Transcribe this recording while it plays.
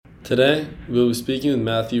Today, we'll be speaking with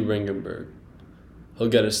Matthew Ringgenberg. He'll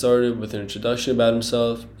get us started with an introduction about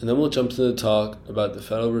himself, and then we'll jump into the talk about the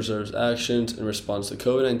Federal Reserve's actions in response to the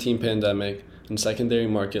COVID-19 pandemic and secondary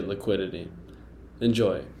market liquidity.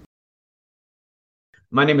 Enjoy.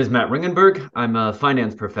 My name is Matt Ringgenberg. I'm a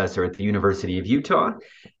finance professor at the University of Utah,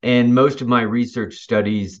 and most of my research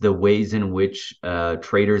studies the ways in which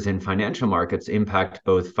traders in financial markets impact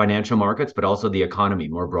both financial markets, but also the economy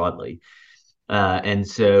more broadly. And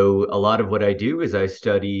so a lot of what I do is I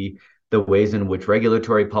study the ways in which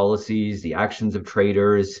regulatory policies, the actions of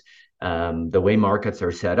traders, the way markets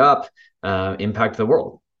are set up, impact the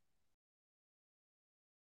world.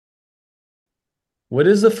 What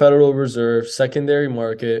is the Federal Reserve Secondary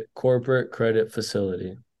Market Corporate Credit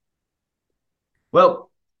Facility? Well,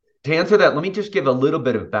 to answer that, let me just give a little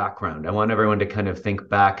bit of background. I want everyone to kind of think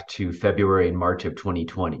back to February and March of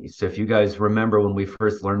 2020. So if you guys remember when we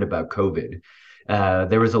first learned about COVID,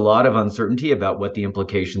 there was a lot of uncertainty about what the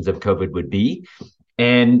implications of COVID would be.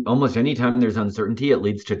 And almost anytime there's uncertainty, it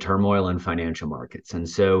leads to turmoil in financial markets. And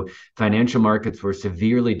so financial markets were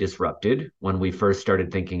severely disrupted when we first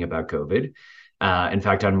started thinking about COVID. In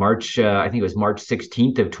fact, on I think it was March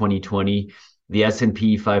 16th of 2020, the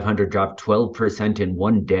S&P 500 dropped 12% in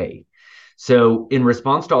one day. So in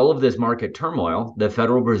response to all of this market turmoil, the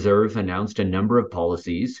Federal Reserve announced a number of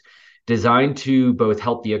policies designed to both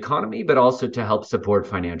help the economy, but also to help support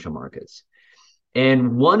financial markets.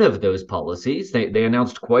 And one of those policies, they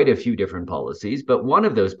announced quite a few different policies, but one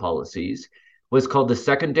of those policies was called the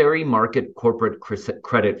Secondary Market Corporate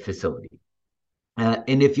Credit Facility.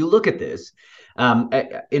 And if you look at this,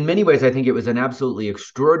 in many ways, I think it was an absolutely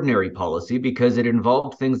extraordinary policy because it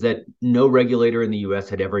involved things that no regulator in the US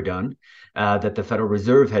had ever done, that the Federal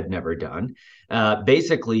Reserve had never done.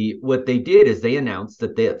 Basically, what they did is they announced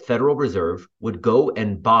that the Federal Reserve would go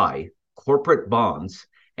and buy corporate bonds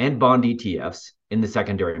and bond ETFs in the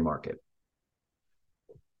secondary market.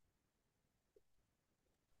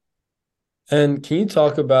 And can you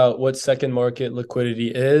talk about what second market liquidity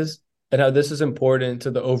is and how this is important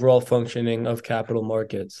to the overall functioning of capital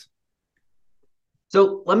markets?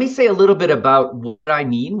 So let me say a little bit about what I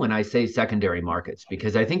mean when I say secondary markets,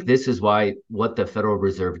 because I think this is why what the Federal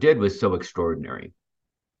Reserve did was so extraordinary.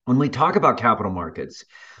 When we talk about capital markets,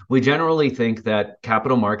 we generally think that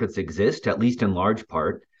capital markets exist, at least in large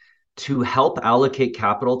part, to help allocate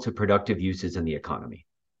capital to productive uses in the economy.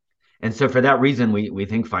 And so for that reason, we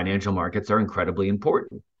think financial markets are incredibly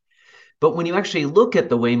important. But when you actually look at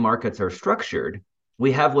the way markets are structured,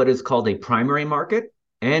 we have what is called a primary market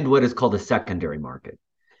and what is called a secondary market.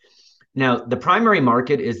 Now, the primary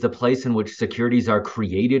market is the place in which securities are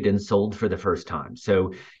created and sold for the first time.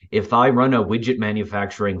 So if I run a widget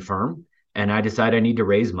manufacturing firm and I decide I need to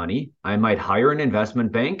raise money, I might hire an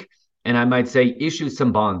investment bank and I might say, issue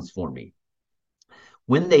some bonds for me.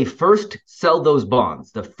 When they first sell those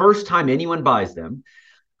bonds, the first time anyone buys them,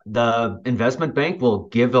 the investment bank will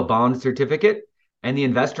give a bond certificate and the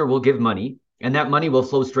investor will give money, and that money will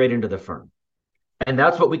flow straight into the firm. And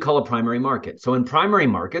that's what we call a primary market. So in primary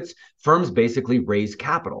markets, firms basically raise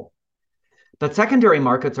capital. But secondary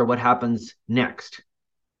markets are what happens next.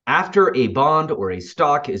 After a bond or a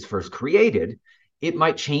stock is first created, it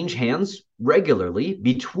might change hands regularly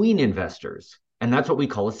between investors. And that's what we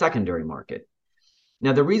call a secondary market.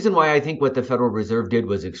 Now, the reason why I think what the Federal Reserve did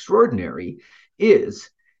was extraordinary is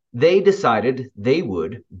they decided they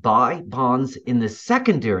would buy bonds in the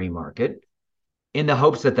secondary market in the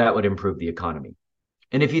hopes that that would improve the economy.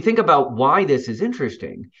 And if you think about why this is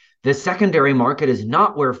interesting, the secondary market is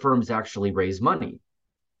not where firms actually raise money.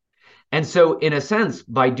 And so, in a sense,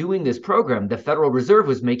 by doing this program, the Federal Reserve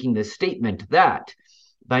was making this statement that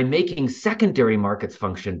by making secondary markets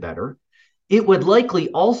function better, it would likely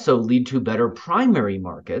also lead to better primary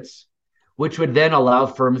markets, which would then allow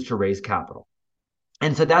firms to raise capital.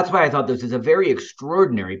 And so that's why I thought this is a very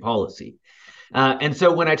extraordinary policy. And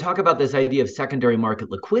so when I talk about this idea of secondary market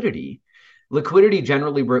liquidity, liquidity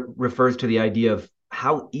generally refers to the idea of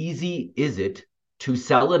how easy is it to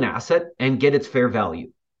sell an asset and get its fair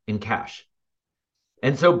value in cash.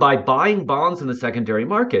 And so by buying bonds in the secondary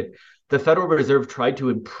market, the Federal Reserve tried to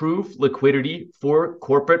improve liquidity for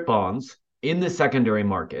corporate bonds in the secondary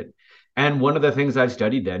market. And one of the things I've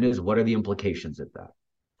studied then is what are the implications of that?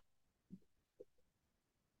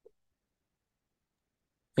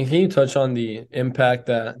 And can you touch on the impact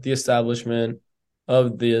that the establishment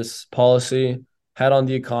of this policy had on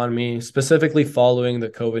the economy, specifically following the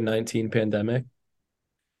COVID-19 pandemic?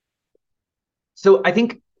 So I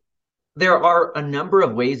think there are a number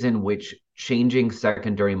of ways in which changing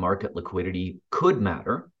secondary market liquidity could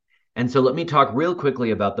matter. And so let me talk real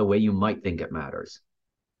quickly about the way you might think it matters.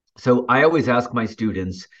 So I always ask my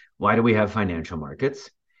students, why do we have financial markets?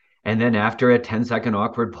 And then after a 10-second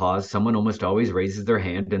awkward pause, someone almost always raises their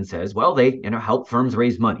hand and says, well, they help firms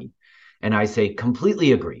raise money. And I say,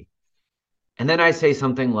 completely agree. And then I say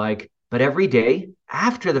something like, but every day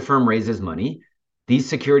after the firm raises money, these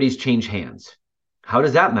securities change hands. How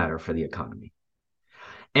does that matter for the economy?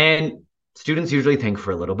 And students usually think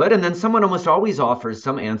for a little bit, and then someone almost always offers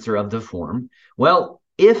some answer of the form, well,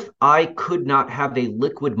 if I could not have a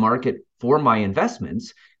liquid market for my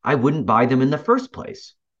investments, I wouldn't buy them in the first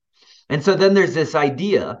place. And so then there's this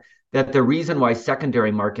idea that the reason why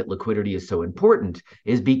secondary market liquidity is so important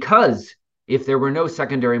is because if there were no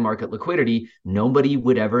secondary market liquidity, nobody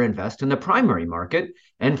would ever invest in the primary market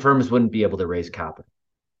and firms wouldn't be able to raise capital.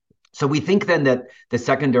 So we think then that the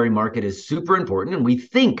secondary market is super important, and we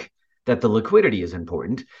think that the liquidity is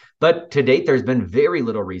important. But to date, there's been very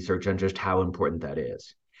little research on just how important that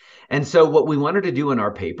is. And so what we wanted to do in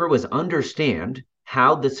our paper was understand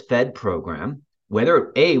how this Fed program,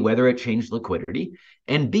 whether it changed liquidity,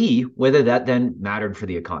 and B, whether that then mattered for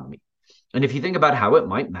the economy. And if you think about how it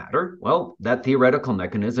might matter, well, that theoretical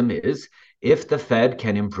mechanism is if the Fed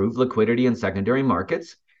can improve liquidity in secondary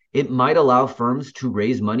markets, it might allow firms to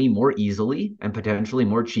raise money more easily and potentially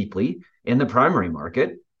more cheaply in the primary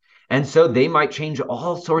market. And so they might change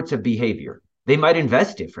all sorts of behavior. They might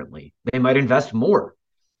invest differently. They might invest more,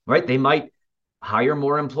 right? They might hire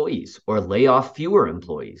more employees or lay off fewer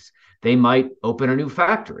employees. They might open a new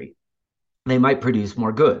factory. They might produce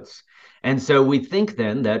more goods. And so we think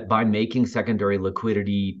then that by making secondary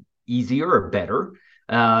liquidity easier or better,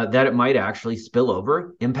 that it might actually spill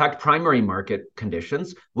over, impact primary market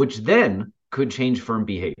conditions, which then could change firm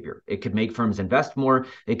behavior. It could make firms invest more.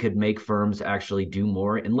 It could make firms actually do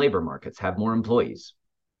more in labor markets, have more employees.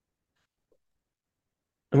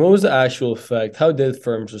 And what was the actual effect? How did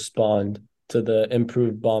firms respond to the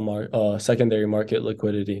improved secondary market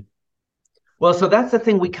liquidity? Well, so that's the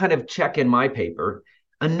thing we kind of check in my paper.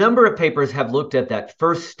 A number of papers have looked at that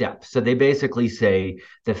first step. So they basically say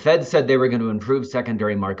the Fed said they were going to improve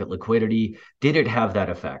secondary market liquidity. Did it have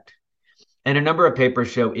that effect? And a number of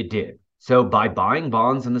papers show it did. So by buying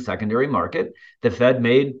bonds in the secondary market, the Fed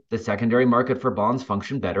made the secondary market for bonds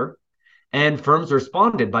function better, and firms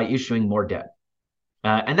responded by issuing more debt.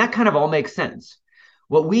 And that kind of all makes sense.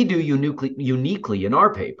 What we do uniquely in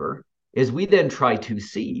our paper is we then try to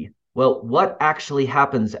see, well, what actually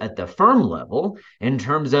happens at the firm level in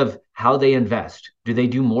terms of how they invest? Do they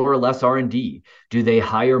do more or less R&D? Do they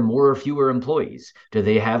hire more or fewer employees? Do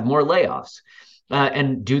they have more layoffs?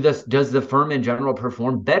 And does the firm in general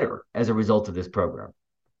perform better as a result of this program?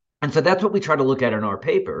 And so that's what we try to look at in our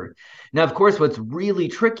paper. Now, of course, what's really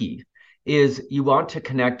tricky is you want to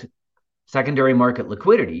connect secondary market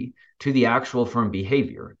liquidity to the actual firm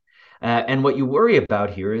behavior. And what you worry about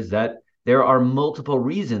here is that there are multiple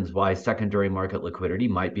reasons why secondary market liquidity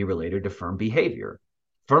might be related to firm behavior.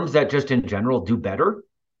 Firms that just in general do better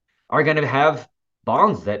are going to have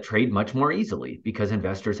bonds that trade much more easily because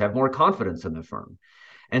investors have more confidence in the firm.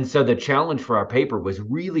 And so the challenge for our paper was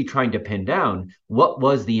really trying to pin down what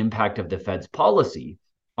was the impact of the Fed's policy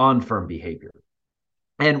on firm behavior.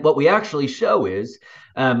 And what we actually show is,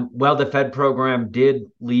 while the Fed program did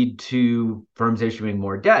lead to firms issuing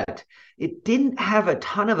more debt, it didn't have a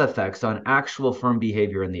ton of effects on actual firm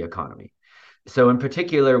behavior in the economy. So in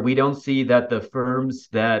particular, we don't see that the firms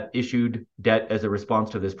that issued debt as a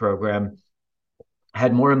response to this program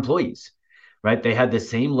had more employees, right? They had the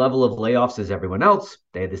same level of layoffs as everyone else.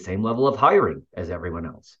 They had the same level of hiring as everyone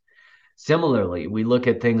else. Similarly, we look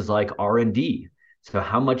at things like R&D. So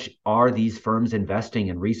how much are these firms investing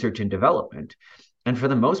in research and development? And for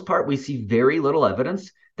the most part, we see very little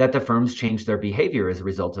evidence that the firms changed their behavior as a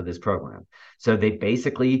result of this program. So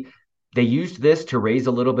they used this to raise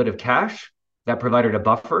a little bit of cash that provided a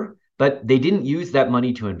buffer, but they didn't use that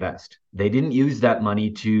money to invest. They didn't use that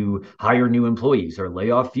money to hire new employees or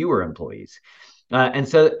lay off fewer employees. And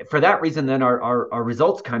so for that reason, then our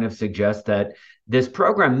results kind of suggest that this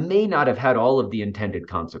program may not have had all of the intended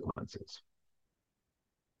consequences.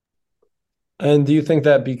 And do you think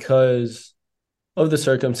that because of the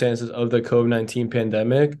circumstances of the COVID-19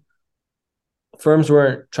 pandemic, firms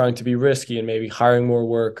weren't trying to be risky and maybe hiring more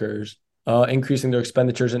workers, increasing their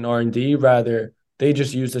expenditures in R&D, rather they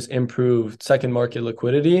just used this improved second market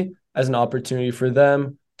liquidity as an opportunity for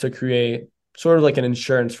them to create sort of like an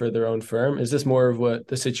insurance for their own firm? Is this more of what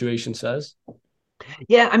the situation says?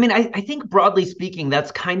 Yeah, I mean, I think broadly speaking,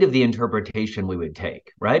 that's kind of the interpretation we would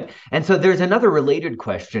take, right? And so there's another related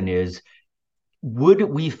question is, would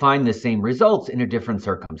we find the same results in a different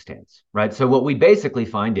circumstance, right? So what we basically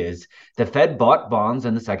find is the Fed bought bonds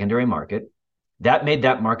in the secondary market. That made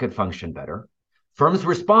that market function better. Firms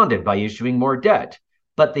responded by issuing more debt,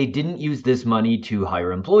 but they didn't use this money to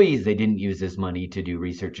hire employees. They didn't use this money to do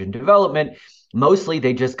research and development. Mostly,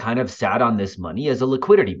 they just kind of sat on this money as a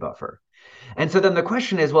liquidity buffer. And so then the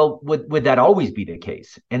question is, well, would that always be the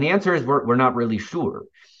case? And the answer is we're not really sure.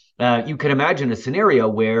 You can imagine a scenario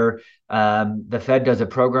where the Fed does a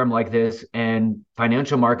program like this and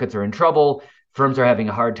financial markets are in trouble, firms are having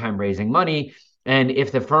a hard time raising money. And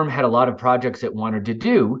if the firm had a lot of projects it wanted to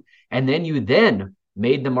do, and then you then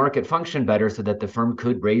made the market function better so that the firm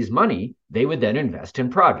could raise money, they would then invest in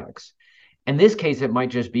projects. In this case, it might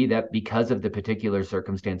just be that because of the particular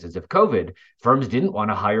circumstances of COVID, firms didn't want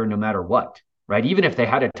to hire no matter what, right? Even if they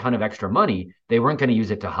had a ton of extra money, they weren't going to use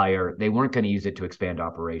it to hire. They weren't going to use it to expand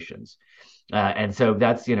operations. And so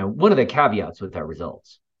that's, one of the caveats with our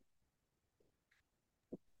results.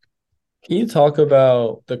 Can you talk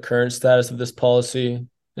about the current status of this policy?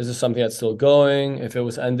 Is this something that's still going? If it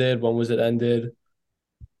was ended, when was it ended?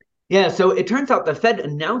 Yeah, so it turns out the Fed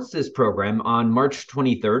announced this program on March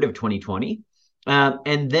 23rd of 2020.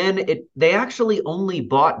 And then they actually only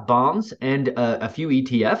bought bonds and a few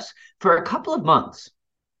ETFs for a couple of months.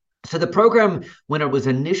 So the program, when it was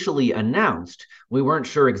initially announced, we weren't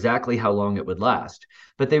sure exactly how long it would last,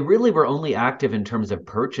 but they really were only active in terms of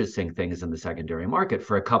purchasing things in the secondary market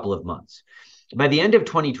for a couple of months. By the end of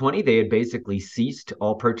 2020, they had basically ceased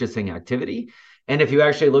all purchasing activity. And if you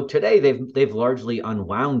actually look today, they've largely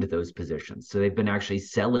unwound those positions. So they've been actually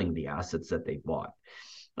selling the assets that they bought.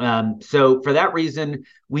 So for that reason,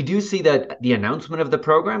 we do see that the announcement of the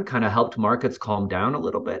program kind of helped markets calm down a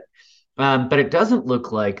little bit. But it doesn't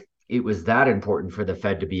look like it was that important for the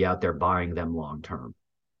Fed to be out there buying them long term.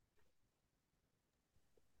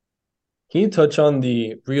 Can you touch on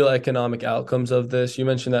the real economic outcomes of this? You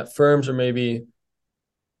mentioned that firms are maybe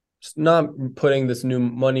not putting this new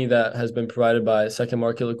money that has been provided by second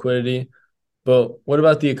market liquidity, but what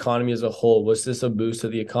about the economy as a whole? Was this a boost to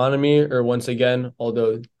the economy, or once again,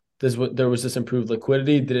 although there was this improved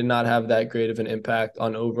liquidity, did it not have that great of an impact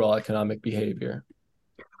on overall economic behavior?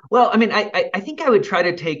 Well, I mean, I think I would try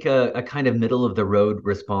to take a kind of middle of the road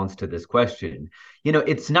response to this question.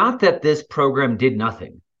 It's not that this program did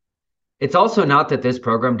nothing. It's also not that this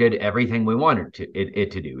program did everything we wanted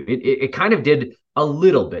it to do. It kind of did a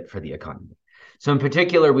little bit for the economy. So in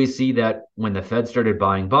particular, we see that when the Fed started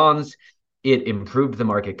buying bonds, it improved the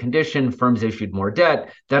market condition. Firms issued more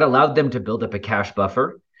debt. That allowed them to build up a cash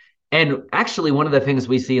buffer. And actually, one of the things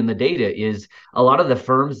we see in the data is a lot of the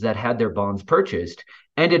firms that had their bonds purchased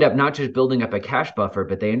ended up not just building up a cash buffer,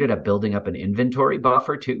 but they ended up building up an inventory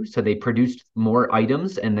buffer too. So they produced more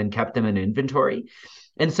items and then kept them in inventory.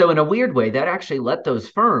 And so in a weird way, that actually let those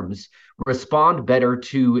firms respond better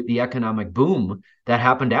to the economic boom that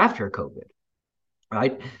happened after COVID,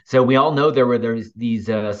 right? So we all know there's these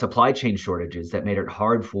supply chain shortages that made it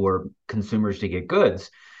hard for consumers to get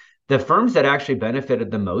goods. The firms that actually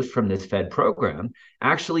benefited the most from this Fed program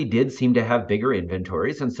actually did seem to have bigger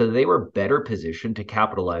inventories. And so they were better positioned to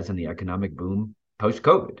capitalize on the economic boom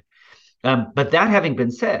post-COVID. But that having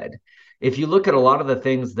been said, if you look at a lot of the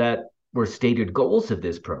things that were stated goals of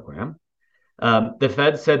this program, the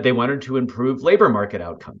Fed said they wanted to improve labor market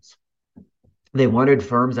outcomes. They wanted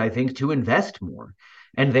firms, I think, to invest more.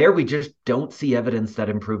 And there we just don't see evidence that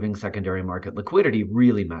improving secondary market liquidity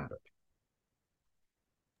really mattered.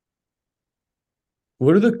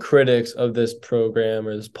 What do the critics of this program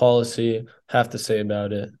or this policy have to say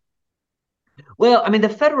about it? Well, I mean, the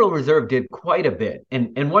Federal Reserve did quite a bit.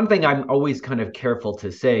 And one thing I'm always kind of careful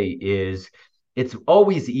to say is it's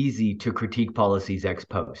always easy to critique policies ex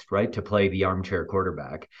post, right? To play the armchair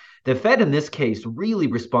quarterback. The Fed in this case really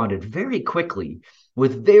responded very quickly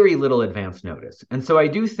with very little advance notice. And so I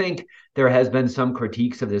do think there has been some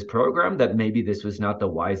critiques of this program that maybe this was not the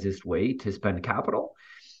wisest way to spend capital.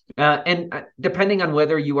 And depending on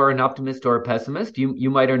whether you are an optimist or a pessimist, you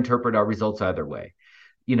might interpret our results either way.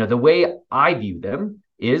 The way I view them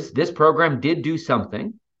is this program did do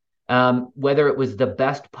something. Whether it was the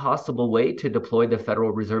best possible way to deploy the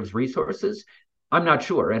Federal Reserve's resources, I'm not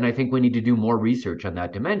sure. And I think we need to do more research on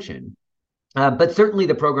that dimension. But certainly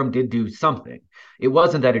the program did do something. It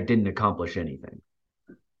wasn't that it didn't accomplish anything.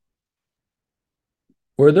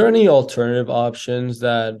 Were there any alternative options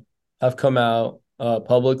that have come out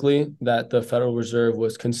publicly that the Federal Reserve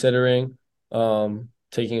was considering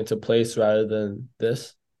taking into place rather than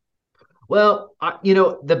this? Well,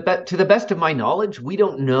 to the best of my knowledge, we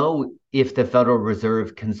don't know if the Federal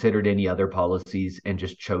Reserve considered any other policies and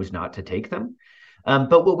just chose not to take them.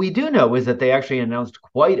 But what we do know is that they actually announced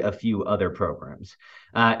quite a few other programs.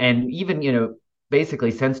 And even,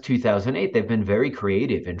 basically since 2008, they've been very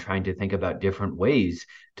creative in trying to think about different ways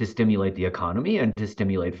to stimulate the economy and to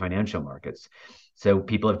stimulate financial markets. So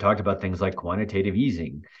people have talked about things like quantitative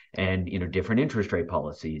easing and different interest rate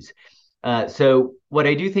policies. So what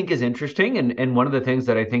I do think is interesting, and one of the things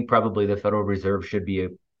that I think probably the Federal Reserve should be,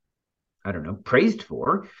 I don't know, praised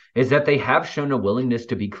for, is that they have shown a willingness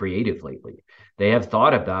to be creative lately. They have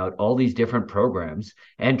thought about all these different programs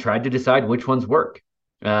and tried to decide which ones work.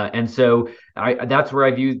 And so that's where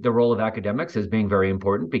I view the role of academics as being very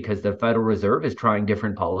important, because the Federal Reserve is trying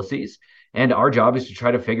different policies, and our job is to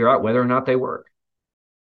try to figure out whether or not they work.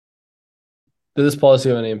 Does this policy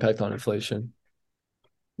have any impact on inflation? I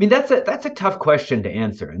mean, that's a tough question to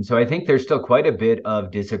answer. And so I think there's still quite a bit of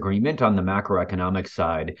disagreement on the macroeconomic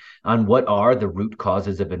side on what are the root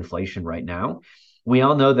causes of inflation right now. We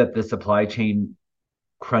all know that the supply chain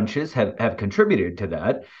crunches have contributed to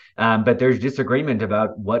that, but there's disagreement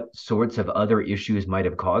about what sorts of other issues might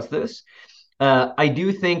have caused this. I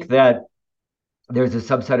do think that there's a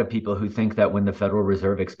subset of people who think that when the Federal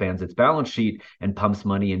Reserve expands its balance sheet and pumps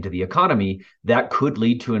money into the economy, that could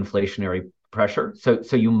lead to inflationary pressure.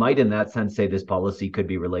 So you might, in that sense, say this policy could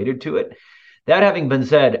be related to it. That having been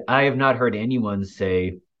said, I have not heard anyone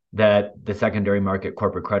say that the secondary market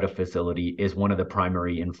corporate credit facility is one of the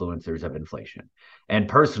primary influencers of inflation. And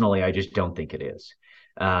personally, I just don't think it is.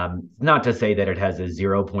 Not to say that it has a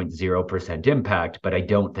 0.0% impact, but I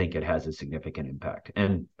don't think it has a significant impact.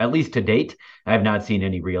 And at least to date, I have not seen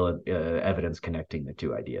any real evidence connecting the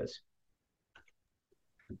two ideas.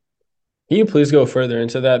 Can you please go further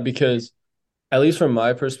into that? Because at least from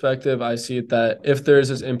my perspective, I see it that if there is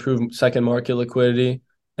this improved second market liquidity,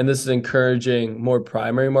 and this is encouraging more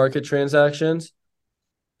primary market transactions,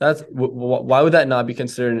 why would that not be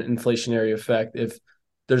considered an inflationary effect if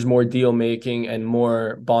there's more deal making and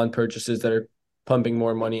more bond purchases that are pumping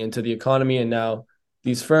more money into the economy? And now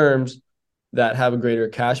these firms that have a greater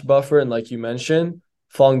cash buffer, and like you mentioned,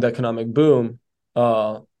 following the economic boom,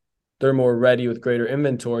 they're more ready with greater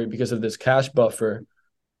inventory because of this cash buffer.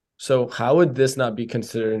 So how would this not be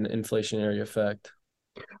considered an inflationary effect?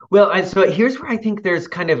 Well, so here's where I think there's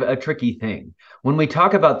kind of a tricky thing. When we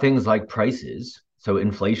talk about things like prices, so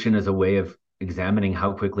inflation is a way of examining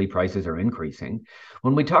how quickly prices are increasing.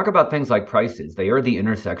 When we talk about things like prices, they are the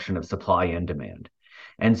intersection of supply and demand.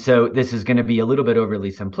 And so this is going to be a little bit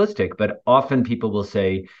overly simplistic, but often people will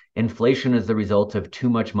say inflation is the result of too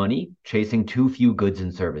much money chasing too few goods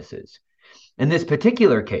and services. In this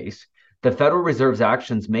particular case, the Federal Reserve's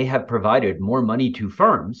actions may have provided more money to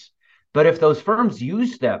firms, but if those firms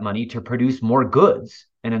used that money to produce more goods,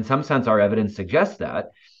 and in some sense our evidence suggests that,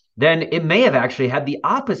 then it may have actually had the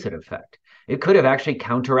opposite effect. It could have actually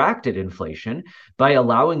counteracted inflation by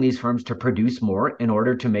allowing these firms to produce more in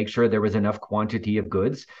order to make sure there was enough quantity of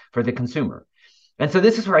goods for the consumer. And so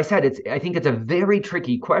this is where I said I think it's a very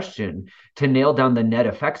tricky question to nail down the net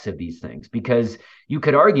effects of these things, because you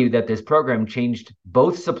could argue that this program changed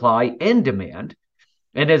both supply and demand.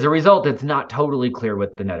 And as a result, it's not totally clear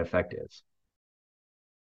what the net effect is.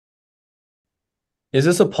 Is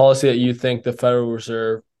this a policy that you think the Federal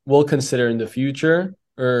Reserve will consider in the future,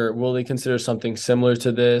 or will they consider something similar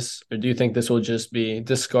to this? Or do you think this will just be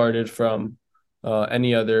discarded from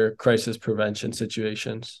any other crisis prevention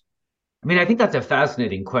situations? I mean, I think that's a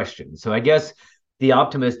fascinating question. So I guess the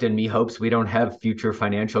optimist in me hopes we don't have future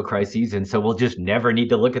financial crises, and so we'll just never need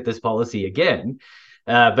to look at this policy again.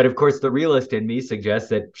 But of course, the realist in me suggests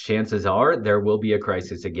that chances are there will be a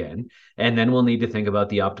crisis again, and then we'll need to think about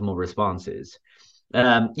the optimal responses.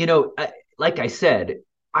 Like I said,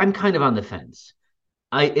 I'm kind of on the fence.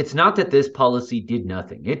 It's not that this policy did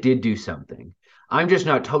nothing. It did do something. I'm just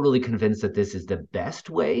not totally convinced that this is the best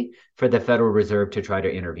way for the Federal Reserve to try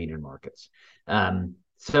to intervene in markets.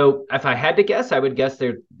 So if I had to guess, I would guess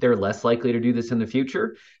they're less likely to do this in the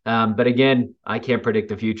future. But again, I can't predict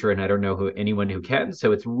the future, and I don't know anyone who can.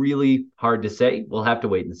 So it's really hard to say. We'll have to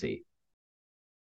wait and see.